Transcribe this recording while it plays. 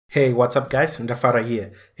Hey, what's up guys, Ndafara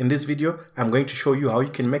here. In this video, I'm going to show you how you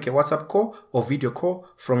can make a WhatsApp call or video call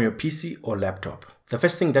from your PC or laptop. The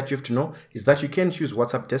first thing that you have to know is that you can't use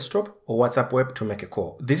WhatsApp desktop or WhatsApp web to make a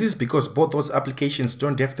call. This is because both those applications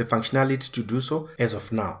don't have the functionality to do so as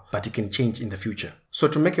of now, but it can change in the future. So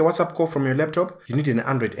to make a WhatsApp call from your laptop, you need an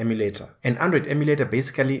Android emulator. An Android emulator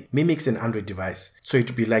basically mimics an Android device. So it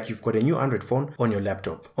would be like you've got a new Android phone on your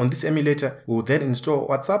laptop. On this emulator, we will then install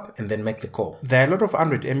WhatsApp and then make the call. There are a lot of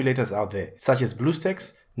Android emulators out there, such as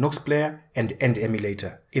BlueStacks, Nox Player, and End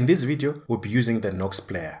Emulator. In this video, we'll be using the Nox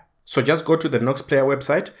Player. So just go to the Nox Player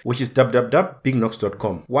website, which is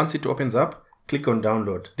www.bignox.com. Once it opens up, click on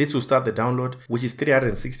download. This will start the download, which is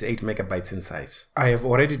 368 megabytes in size. I have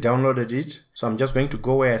already downloaded it, so I'm just going to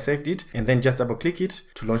go where I saved it and then just double click it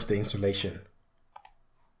to launch the installation.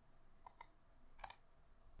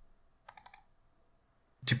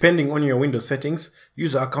 Depending on your Windows settings,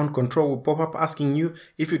 user account control will pop up asking you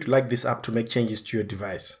if you'd like this app to make changes to your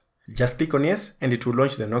device. Just click on yes and it will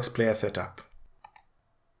launch the Nox Player setup.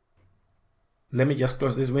 Let me just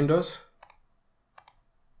close these windows.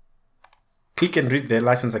 Click and read the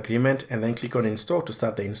license agreement and then click on install to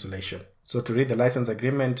start the installation. So to read the license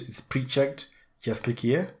agreement, it's pre-checked. Just click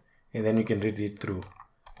here and then you can read it through.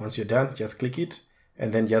 Once you're done, just click it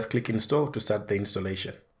and then just click install to start the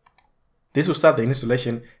installation. This will start the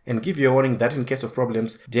installation and give you a warning that in case of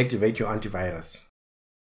problems, deactivate your antivirus.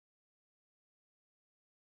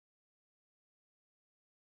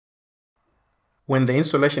 When the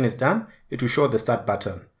installation is done, it will show the start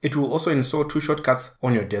button. It will also install two shortcuts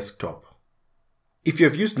on your desktop. If you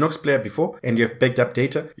have used Nox Player before and you have backed up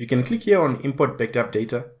data, you can click here on import backed up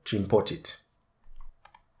data to import it.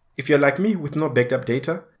 If you're like me with no backed up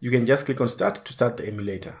data, you can just click on start to start the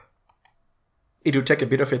emulator. It will take a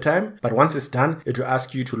bit of a time, but once it's done, it will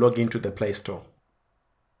ask you to log into the Play Store.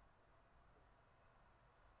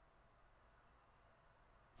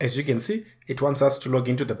 As you can see, it wants us to log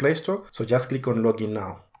into the Play Store, so just click on Login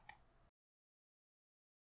Now.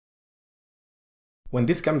 When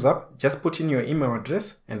this comes up, just put in your email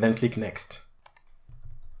address and then click Next.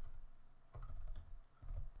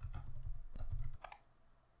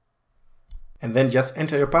 And then just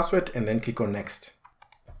enter your password and then click on Next.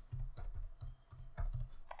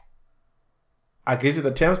 Agree to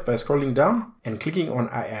the terms by scrolling down and clicking on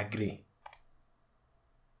I agree.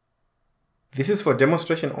 This is for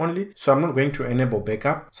demonstration only, so I'm not going to enable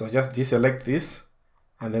backup. So just deselect this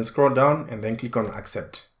and then scroll down and then click on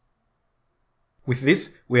accept. With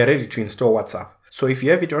this, we are ready to install WhatsApp. So if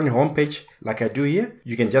you have it on your home page, like I do here,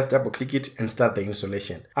 you can just double click it and start the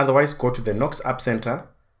installation. Otherwise, go to the Nox App Center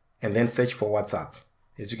and then search for WhatsApp.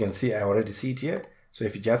 As you can see, I already see it here. So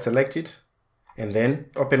if you just select it and then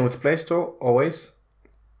open with Play Store always,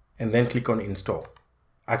 and then click on install.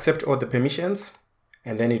 Accept all the permissions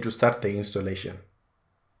and then it will start the installation.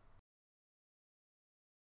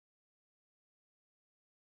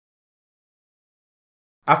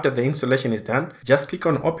 After the installation is done, just click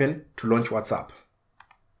on Open to launch WhatsApp.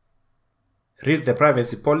 Read the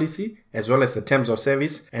privacy policy as well as the terms of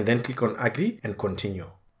service and then click on Agree and Continue.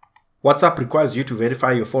 WhatsApp requires you to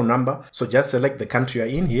verify your phone number, so just select the country you're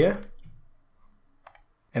in here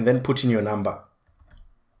and then put in your number.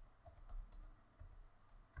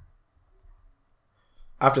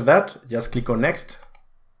 After that, just click on Next.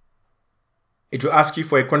 It will ask you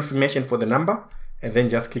for a confirmation for the number and then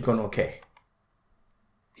just click on OK.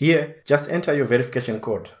 Here, just enter your verification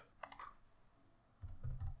code.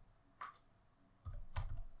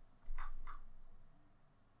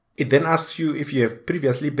 It then asks you if you have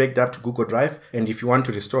previously backed up to Google Drive and if you want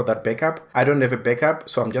to restore that backup. I don't have a backup,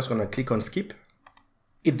 so I'm just going to click on Skip.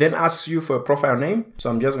 It then asks you for a profile name,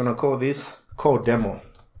 so I'm just going to call this Code Demo.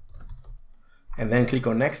 And then click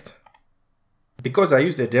on Next. Because I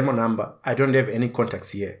used a demo number, I don't have any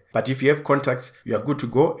contacts here. But if you have contacts, you are good to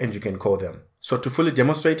go and you can call them. So to fully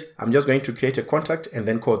demonstrate, I'm just going to create a contact and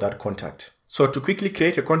then call that contact. So to quickly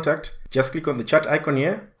create a contact, just click on the chat icon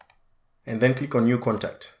here and then click on New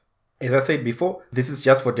Contact. As I said before, this is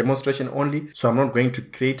just for demonstration only, so I'm not going to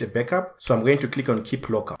create a backup. So I'm going to click on Keep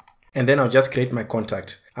Local. And then I'll just create my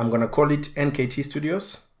contact. I'm going to call it NKT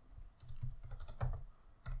Studios.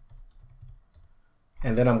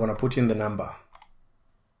 And then I'm going to put in the number.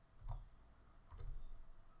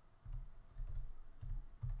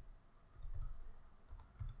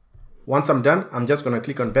 Once I'm done, I'm just going to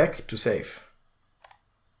click on Back to save.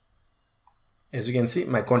 As you can see,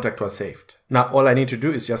 my contact was saved. Now all I need to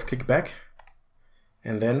do is just click back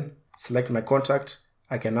and then select my contact.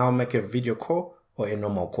 I can now make a video call or a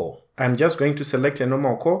normal call. I'm just going to select a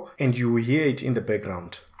normal call and you will hear it in the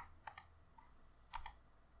background.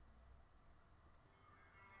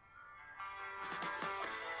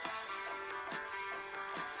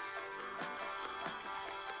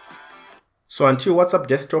 So until WhatsApp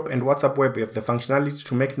Desktop and WhatsApp Web have the functionality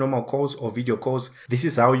to make normal calls or video calls, this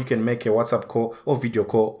is how you can make a WhatsApp call or video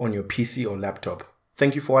call on your PC or laptop.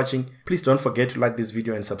 Thank you for watching. Please don't forget to like this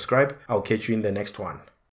video and subscribe. I'll catch you in the next one.